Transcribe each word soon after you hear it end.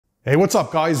Hey, what's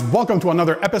up guys? Welcome to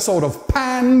another episode of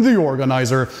Pan the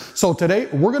Organizer. So today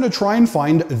we're going to try and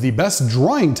find the best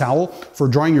drying towel for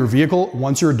drying your vehicle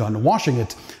once you're done washing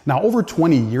it. Now, over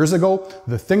 20 years ago,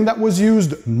 the thing that was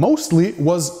used mostly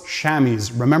was chamois.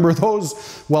 Remember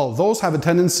those? Well, those have a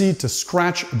tendency to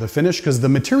scratch the finish because the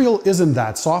material isn't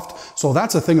that soft. So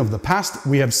that's a thing of the past.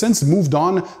 We have since moved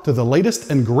on to the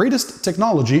latest and greatest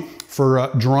technology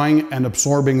for drying and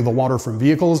absorbing the water from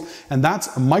vehicles, and that's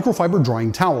microfiber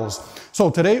drying towels. So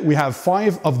today we have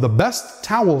 5 of the best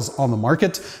towels on the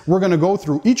market. We're going to go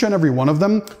through each and every one of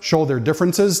them, show their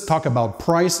differences, talk about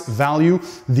price, value,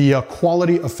 the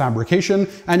quality of fabrication,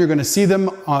 and you're going to see them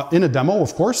in a demo,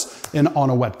 of course, on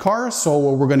a wet car.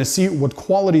 So we're going to see what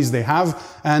qualities they have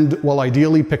and, well,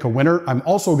 ideally pick a winner. I'm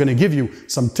also going to give you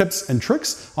some tips and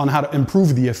tricks on how to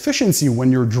improve the efficiency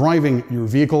when you're driving your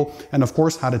vehicle, and of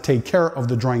course how to take care of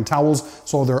the drying towels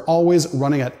so they're always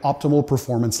running at optimal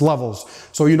performance levels.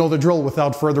 So you know the drill.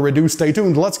 Without further ado, stay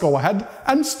tuned. Let's go ahead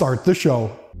and start the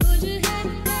show.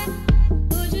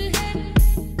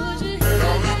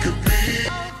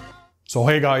 So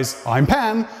hey guys, I'm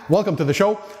Pan. Welcome to the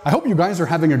show. I hope you guys are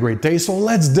having a great day, so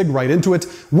let's dig right into it.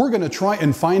 We're gonna try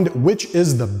and find which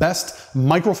is the best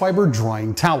microfiber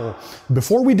drying towel.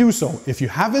 Before we do so, if you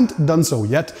haven't done so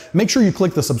yet, make sure you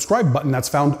click the subscribe button that's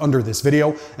found under this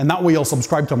video, and that way you'll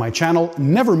subscribe to my channel,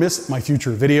 never miss my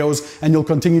future videos, and you'll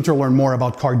continue to learn more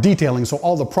about car detailing, so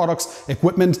all the products,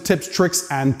 equipment, tips,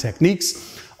 tricks, and techniques.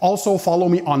 Also, follow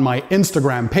me on my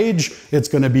Instagram page. It's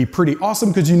going to be pretty awesome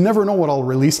because you never know what I'll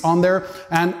release on there.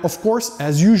 And of course,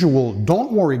 as usual,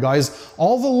 don't worry guys,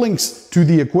 all the links to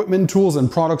the equipment, tools,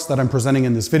 and products that I'm presenting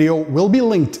in this video will be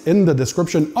linked in the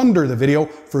description under the video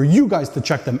for you guys to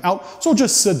check them out. So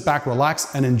just sit back,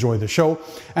 relax, and enjoy the show.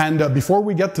 And before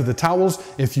we get to the towels,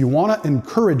 if you want to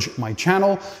encourage my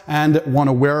channel and want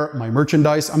to wear my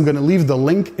merchandise, I'm going to leave the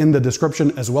link in the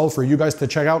description as well for you guys to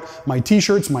check out my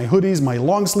t-shirts, my hoodies, my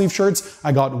long sleeve shirts.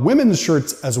 I got women's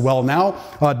shirts as well now,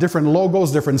 different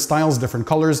logos, different styles, different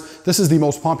colors. This is the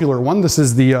most popular one. This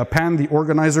is the Pan the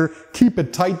Organizer Keep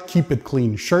It Tight, Keep It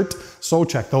Clean shirt. So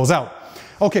check those out.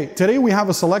 Okay, today we have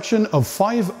a selection of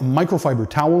 5 microfiber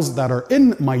towels that are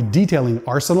in my detailing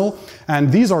arsenal, and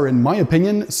these are, in my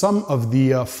opinion, some of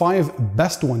the 5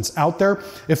 best ones out there.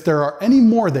 If there are any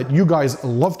more that you guys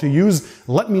love to use,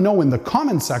 let me know in the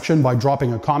comment section by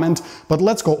dropping a comment, but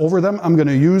let's go over them. I'm going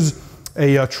to use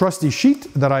a trusty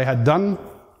sheet that I had done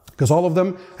because all of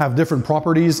them have different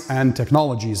properties and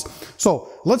technologies. So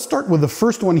let's start with the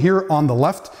first one here on the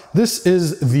left. This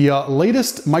is the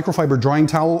latest microfiber drying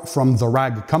towel from the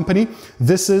Rag Company.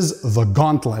 This is the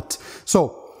Gauntlet.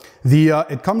 So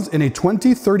it comes in a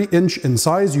 20-30 inch in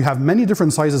size. You have many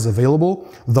different sizes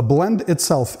available. The blend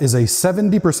itself is a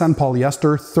 70%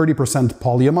 polyester, 30%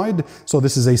 polyamide. So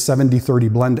this is a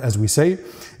 70-30 blend, as we say.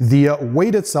 The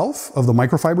weight itself of the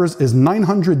microfibers is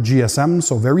 900 GSM,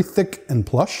 so very thick and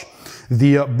plush.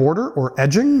 The border or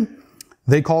edging,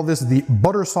 they call this the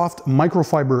ButterSoft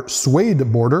microfiber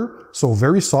suede border, so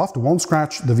very soft, won't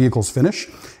scratch the vehicle's finish.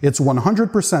 It's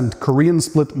 100% Korean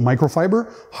split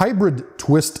microfiber, hybrid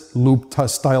twist loop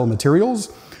style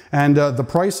materials, and the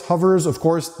price hovers, of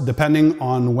course, depending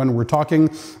on when we're talking,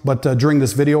 but during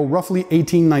this video, roughly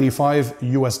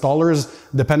 $18.95 US,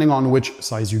 depending on which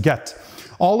size you get.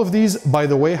 All of these, by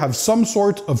the way, have some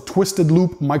sort of twisted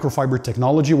loop microfiber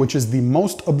technology, which is the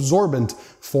most absorbent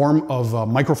form of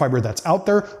microfiber that's out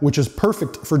there, which is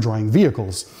perfect for drying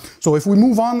vehicles. So if we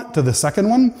move on to the second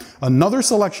one, another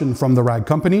selection from the Rag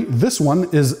Company. This one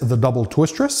is the double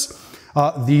twistress.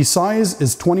 The size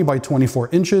is 20 by 24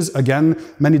 inches. Again,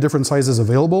 many different sizes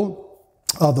available.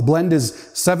 The blend is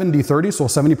 70-30, so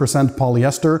 70%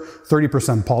 polyester,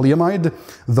 30% polyamide.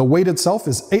 The weight itself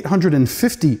is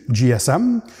 850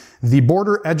 GSM. The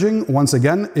border edging, once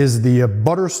again, is the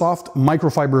ButterSoft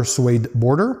microfiber suede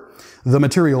border. The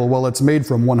material, well, it's made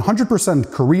from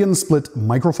 100% Korean split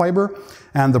microfiber,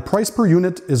 and the price per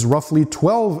unit is roughly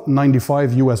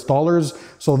 $12.95 US,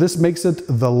 so this makes it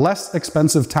the less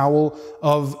expensive towel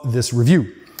of this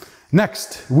review.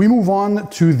 Next, we move on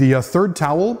to the third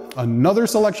towel, another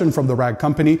selection from the Rag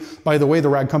Company. By the way, the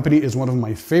Rag Company is one of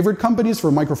my favorite companies for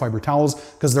microfiber towels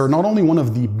because they're not only one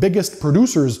of the biggest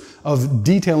producers of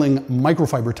detailing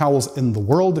microfiber towels in the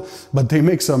world, but they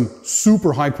make some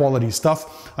super high quality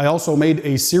stuff. I also made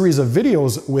a series of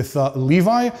videos with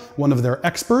Levi, one of their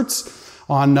experts,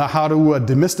 on how to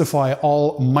demystify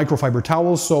all microfiber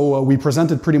towels. So we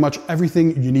presented pretty much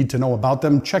everything you need to know about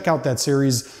them. Check out that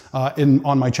series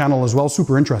on my channel as well.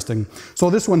 Super interesting. So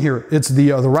this one here, it's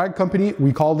the Rag Company.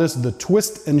 We call this the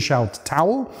Twist and Shout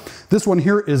towel. This one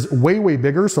here is way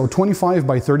bigger, so 25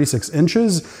 by 36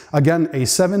 inches. Again, a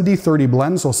 70-30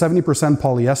 blend, so 70%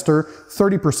 polyester,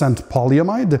 30%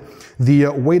 polyamide. The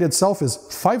weight itself is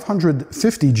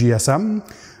 550 GSM.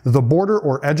 The border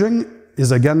or edging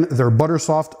is again their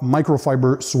ButterSoft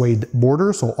microfiber suede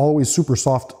border, so always super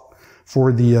soft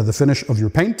for the finish of your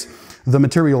paint. The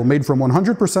material made from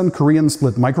 100% Korean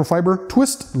split microfiber,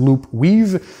 twist, loop,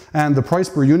 weave, and the price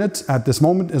per unit at this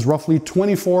moment is roughly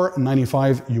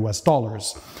 $24.95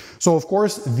 US. So of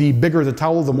course, the bigger the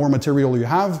towel, the more material you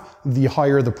have, the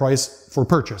higher the price for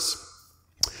purchase.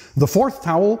 The fourth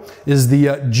towel is the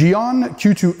Gion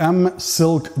Q2M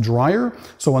Silk Dryer.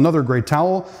 So another great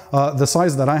towel. The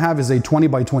size that I have is a 20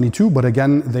 by 22, but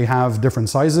again, they have different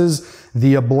sizes.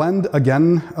 The blend,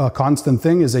 again, a constant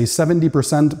thing, is a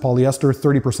 70% polyester,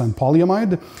 30%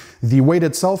 polyamide. The weight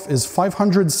itself is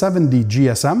 570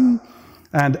 GSM.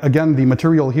 And again, the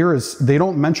material here is, they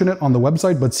don't mention it on the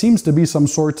website, but seems to be some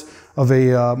sort of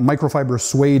a microfiber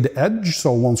suede edge,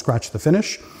 so it won't scratch the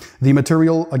finish. The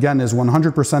material, again, is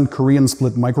 100% Korean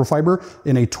split microfiber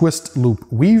in a twist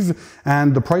loop weave,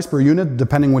 and the price per unit,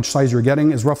 depending which size you're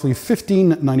getting, is roughly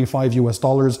 $15.95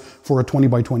 US for a 20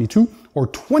 by 22 or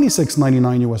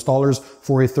 $26.99 US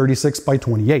for a 36 by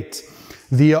 28.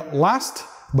 The last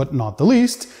but not the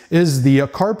least is the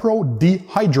CarPro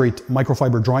Dehydrate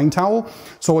microfiber drying towel.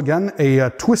 So again, a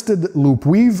twisted loop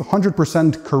weave,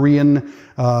 100% Korean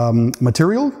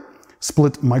material,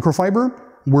 split microfiber.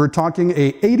 We're talking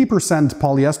a 80%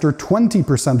 polyester,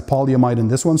 20% polyamide in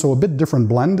this one, so a bit different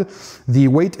blend. The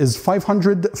weight is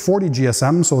 540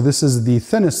 GSM, so this is the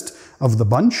thinnest of the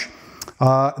bunch.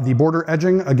 The border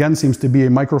edging, again, seems to be a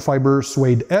microfiber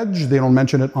suede edge. They don't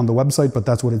mention it on the website, but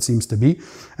that's what it seems to be.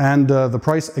 And the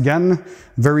price, again,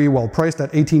 very well priced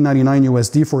at $18.99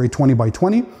 USD for a 20 by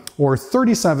 20 or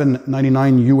 $37.99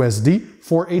 USD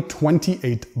for a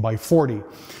 28 by 40.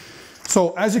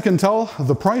 So as you can tell,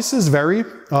 the prices vary.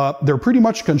 They're pretty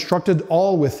much constructed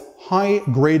all with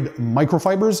high-grade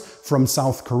microfibers from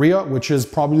South Korea, which is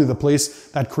probably the place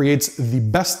that creates the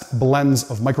best blends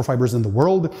of microfibers in the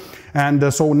world.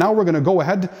 And so now we're going to go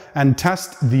ahead and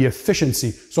test the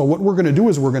efficiency. So what we're going to do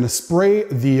is we're going to spray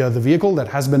the vehicle that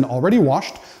has been already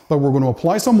washed, but we're going to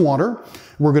apply some water.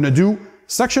 We're going to do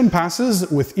section passes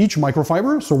with each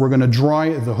microfiber. So we're going to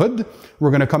dry the hood. We're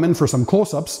going to come in for some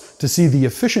close-ups to see the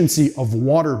efficiency of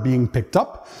water being picked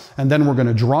up. And then we're going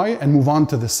to dry and move on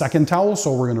to the second towel.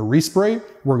 So we're going to respray.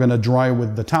 We're going to dry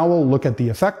with the towel, look at the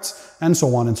effects, and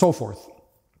so on and so forth.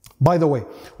 By the way,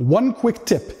 one quick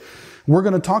tip. We're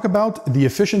going to talk about the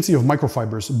efficiency of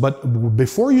microfibers, but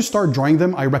before you start drying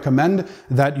them, I recommend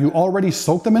that you already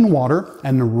soak them in water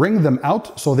and wring them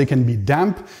out so they can be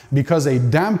damp, because a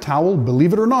damp towel,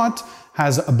 believe it or not,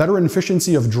 has a better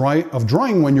efficiency of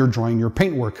drying when you're drying your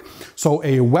paintwork. So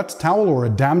a wet towel or a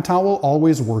damp towel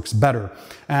always works better.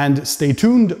 And stay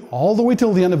tuned all the way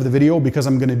till the end of the video, because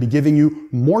I'm going to be giving you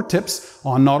more tips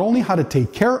on not only how to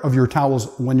take care of your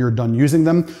towels when you're done using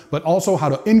them, but also how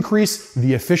to increase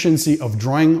the efficiency of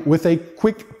drying with a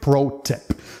quick pro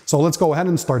tip. So let's go ahead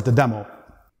and start the demo.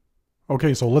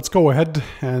 Okay, so let's go ahead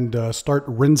and start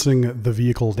rinsing the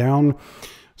vehicle down.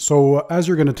 So as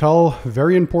you're going to tell,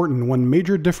 very important, one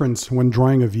major difference when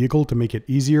drying a vehicle to make it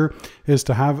easier is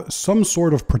to have some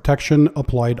sort of protection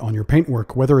applied on your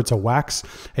paintwork, whether it's a wax,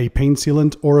 a paint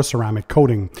sealant, or a ceramic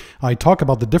coating. I talk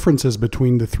about the differences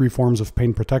between the three forms of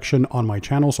paint protection on my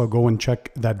channel, so go and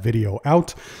check that video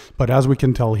out. But as we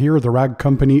can tell here, the Rag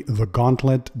Company, the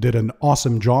Gauntlet, did an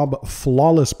awesome job,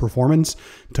 flawless performance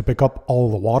to pick up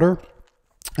all the water.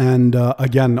 And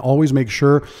again, always make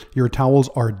sure your towels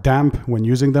are damp when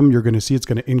using them. You're going to see it's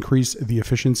going to increase the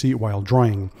efficiency while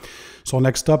drying. So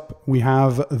next up, we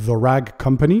have the Rag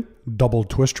Company Double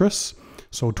Twistress.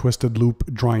 So twisted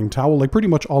loop drying towel, like pretty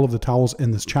much all of the towels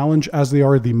in this challenge, as they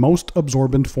are the most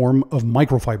absorbent form of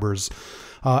microfibers.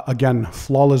 Again,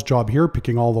 flawless job here,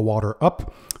 picking all the water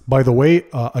up. By the way,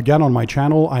 again, on my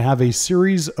channel, I have a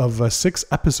series of 6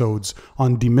 episodes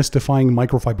on demystifying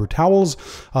microfiber towels,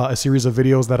 a series of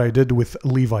videos that I did with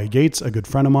Levi Gates, a good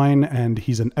friend of mine, and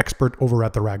he's an expert over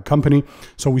at the Rag Company.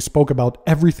 So we spoke about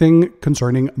everything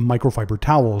concerning microfiber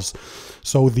towels.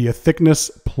 So the thickness,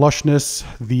 plushness,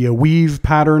 the weave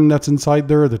pattern that's inside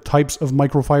there, the types of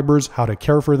microfibers, how to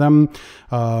care for them,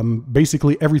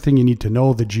 basically everything you need to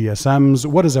know, the GSMs,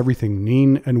 what does everything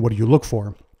mean, and what do you look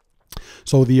for?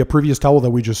 So the previous towel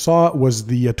that we just saw was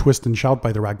the Twist and Shout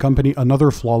by the Rag Company. Another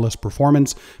flawless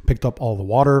performance, picked up all the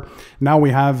water. Now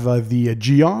we have the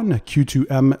Gion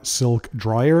Q2M Silk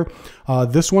Dryer.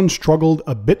 This one struggled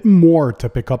a bit more to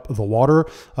pick up the water.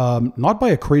 Not by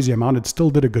a crazy amount, it still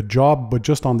did a good job, but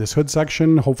just on this hood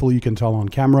section, hopefully you can tell on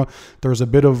camera, there's a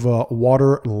bit of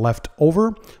water left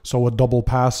over, so a double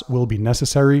pass will be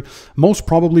necessary, most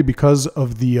probably because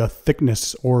of the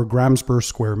thickness or grams per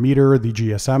square meter, the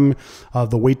GSM.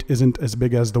 The weight isn't as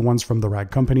big as the ones from the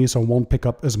Rag Company, so it won't pick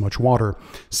up as much water.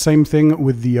 Same thing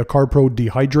with the CarPro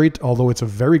Dehydrate, although it's a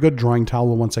very good drying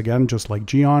towel once again, just like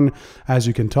Gion. As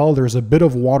you can tell, there's a bit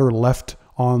of water left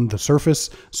on the surface,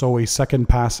 so a second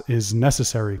pass is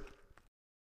necessary.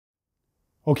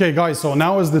 Okay guys, so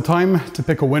now is the time to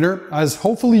pick a winner. As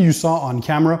hopefully you saw on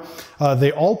camera,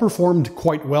 they all performed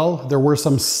quite well. There were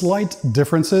some slight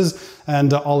differences,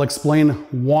 and I'll explain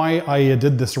why I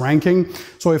did this ranking.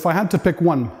 So if I had to pick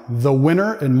one, the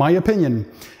winner, in my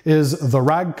opinion, is the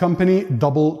Rag Company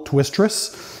Double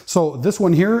Twistress. So this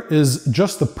one here is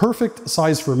just the perfect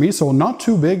size for me. So not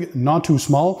too big, not too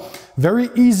small. Very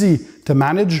easy to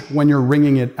manage when you're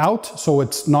wringing it out, so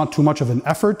it's not too much of an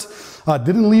effort.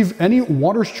 Didn't leave any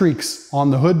water streaks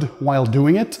on the hood while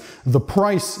doing it. The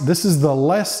price, this is the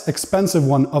less expensive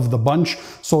one of the bunch,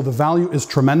 so the value is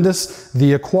tremendous.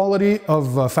 The quality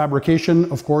of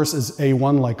fabrication, of course, is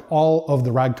A1 like all of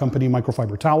the Rag Company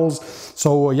microfiber towels.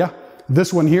 So yeah,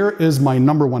 this one here is my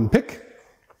 #1 pick.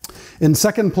 In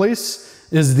second place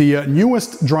is the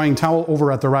newest drying towel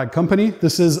over at the Rag Company.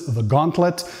 This is the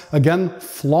Gauntlet. Again,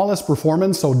 flawless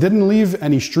performance, so didn't leave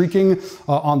any streaking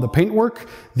on the paintwork.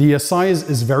 The size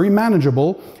is very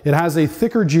manageable. It has a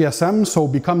thicker GSM, so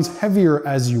becomes heavier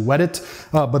as you wet it,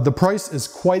 but the price is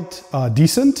quite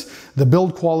decent. The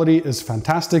build quality is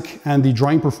fantastic, and the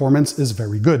drying performance is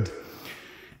very good.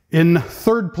 In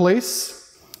third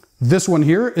place, this one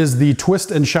here is the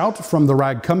Twist and Shout from the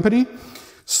Rag Company.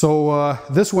 So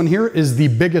this one here is the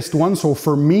biggest one. So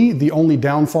for me, the only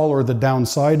downfall or the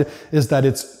downside is that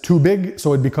it's too big,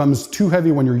 so it becomes too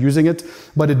heavy when you're using it,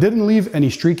 but it didn't leave any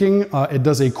streaking. It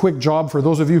does a quick job. For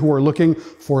those of you who are looking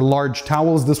for large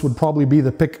towels, this would probably be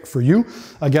the pick for you.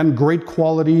 Again, great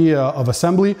quality of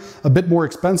assembly, a bit more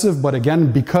expensive, but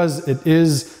again, because it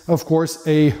is, of course,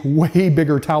 a way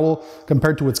bigger towel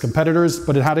compared to its competitors,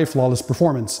 but it had a flawless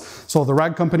performance. So the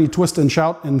Rag Company Twist and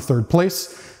Shout in third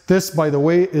place. This, by the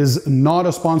way, is not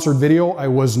a sponsored video. I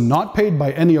was not paid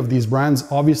by any of these brands,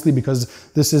 obviously, because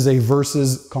this is a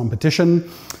versus competition.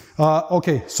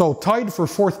 Okay, so tied for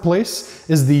fourth place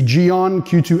is the Gion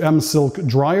Q2M Silk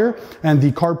Dryer and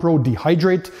the CarPro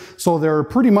Dehydrate. So they're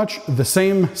pretty much the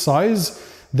same size.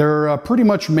 They're pretty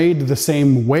much made the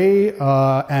same way.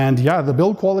 And yeah, the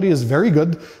build quality is very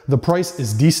good. The price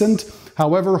is decent.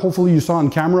 However, hopefully you saw on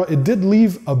camera, it did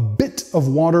leave a bit of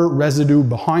water residue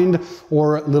behind,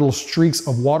 or little streaks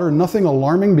of water. Nothing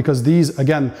alarming, because these,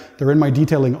 again, they're in my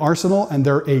detailing arsenal and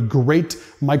they're a great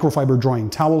microfiber drying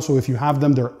towel. So if you have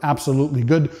them, they're absolutely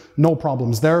good. No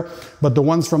problems there. But the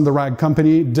ones from the Rag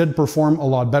Company did perform a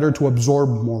lot better to absorb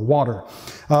more water.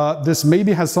 This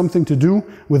maybe has something to do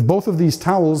with both of these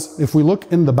towels. If we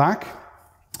look in the back,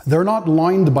 they're not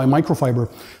lined by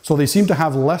microfiber. So they seem to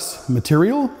have less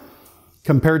material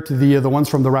compared to the ones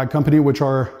from the Rag Company, which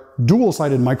are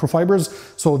dual-sided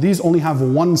microfibers. So these only have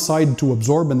one side to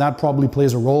absorb, and that probably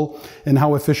plays a role in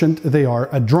how efficient they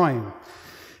are at drying.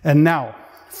 And now,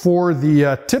 for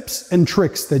the tips and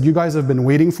tricks that you guys have been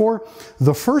waiting for,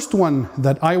 the first one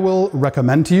that I will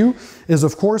recommend to you is,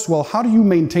 of course, well, how do you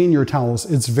maintain your towels?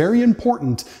 It's very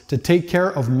important to take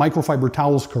care of microfiber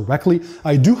towels correctly.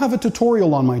 I do have a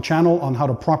tutorial on my channel on how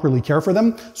to properly care for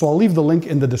them, so I'll leave the link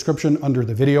in the description under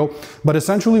the video. But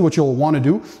essentially what you'll want to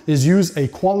do is use a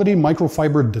quality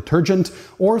microfiber detergent,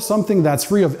 or something that's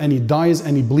free of any dyes,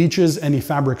 any bleaches, any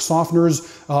fabric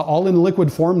softeners, all in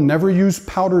liquid form. Never use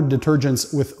powdered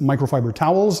detergents with microfiber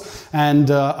towels. And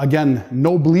again,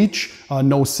 no bleach,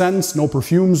 no scents, no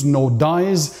perfumes, no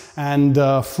dyes, and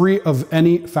free of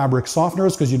any fabric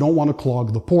softeners, because you don't want to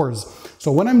clog the pores.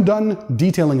 So when I'm done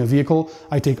detailing a vehicle,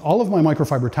 I take all of my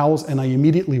microfiber towels and I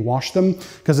immediately wash them,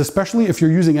 because especially if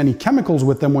you're using any chemicals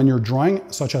with them when you're drying,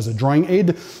 such as a drying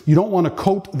aid, you don't want to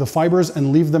coat the fibers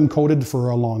and leave them coated for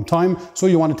a long time, so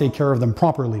you want to take care of them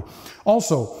properly.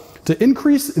 Also, to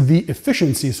increase the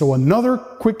efficiency, so another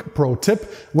quick pro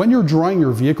tip, when you're drying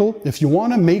your vehicle, if you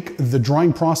want to make the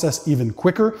drying process even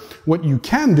quicker, what you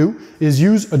can do is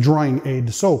use a drying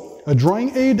aid. So a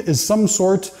drying aid is some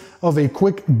sort of a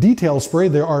quick detail spray.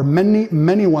 There are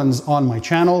many ones on my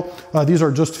channel. These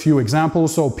are just a few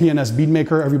examples. So PNS Bead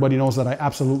Maker, everybody knows that I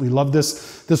absolutely love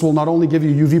this. This will not only give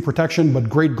you UV protection, but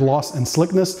great gloss and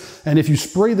slickness. And if you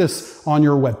spray this on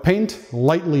your wet paint,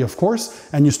 lightly of course,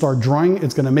 and you start drying,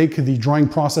 it's gonna make the drying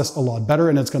process a lot better,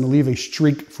 and it's gonna leave a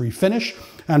streak-free finish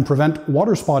and prevent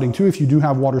water spotting too if you do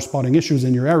have water spotting issues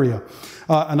in your area.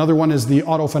 Another one is the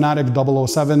Auto Fanatic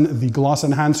 007, the Gloss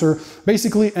Enhancer.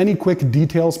 Basically, any quick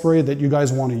detail spray that you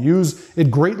guys want to use, it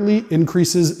greatly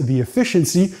increases the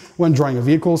efficiency when drying a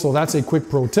vehicle. So that's a quick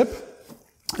pro tip.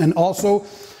 And also,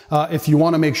 if you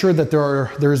want to make sure that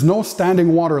there is no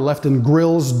standing water left in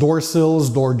grills, door sills,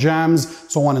 door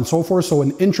jambs, so on and so forth, so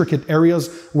in intricate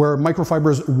areas where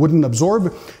microfibers wouldn't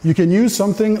absorb, you can use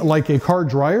something like a car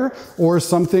dryer or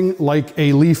something like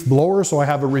a leaf blower. So I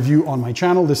have a review on my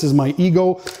channel. This is my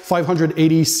Ego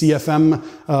 580 CFM,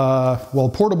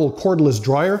 portable cordless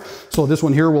dryer. So this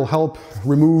one here will help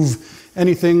remove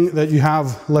anything that you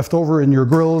have left over in your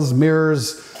grills,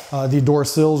 mirrors, the door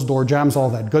sills, door jambs, all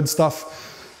that good stuff.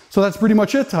 So that's pretty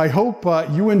much it. I hope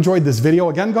you enjoyed this video.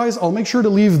 Again, guys, I'll make sure to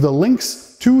leave the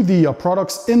links to the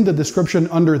products in the description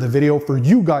under the video for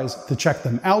you guys to check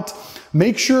them out.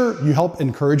 Make sure you help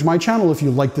encourage my channel. If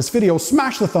you like this video,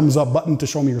 smash the thumbs up button to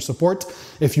show me your support.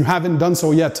 If you haven't done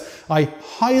so yet, I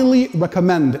highly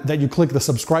recommend that you click the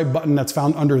subscribe button that's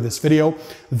found under this video.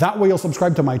 That way you'll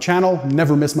subscribe to my channel,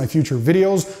 never miss my future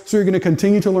videos, so you're going to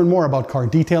continue to learn more about car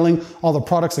detailing, all the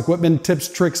products, equipment, tips,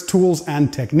 tricks, tools,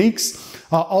 and techniques.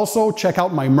 Also, check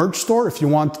out my merch store if you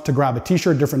want to grab a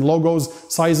t-shirt, different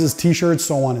logos, sizes, t-shirts,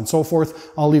 so on and so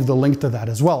forth. I'll leave the link to that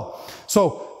as well.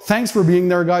 So thanks for being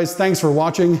there, guys. Thanks for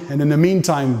watching. And in the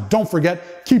meantime, don't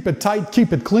forget, keep it tight,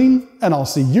 keep it clean, and I'll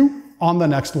see you on the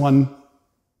next one.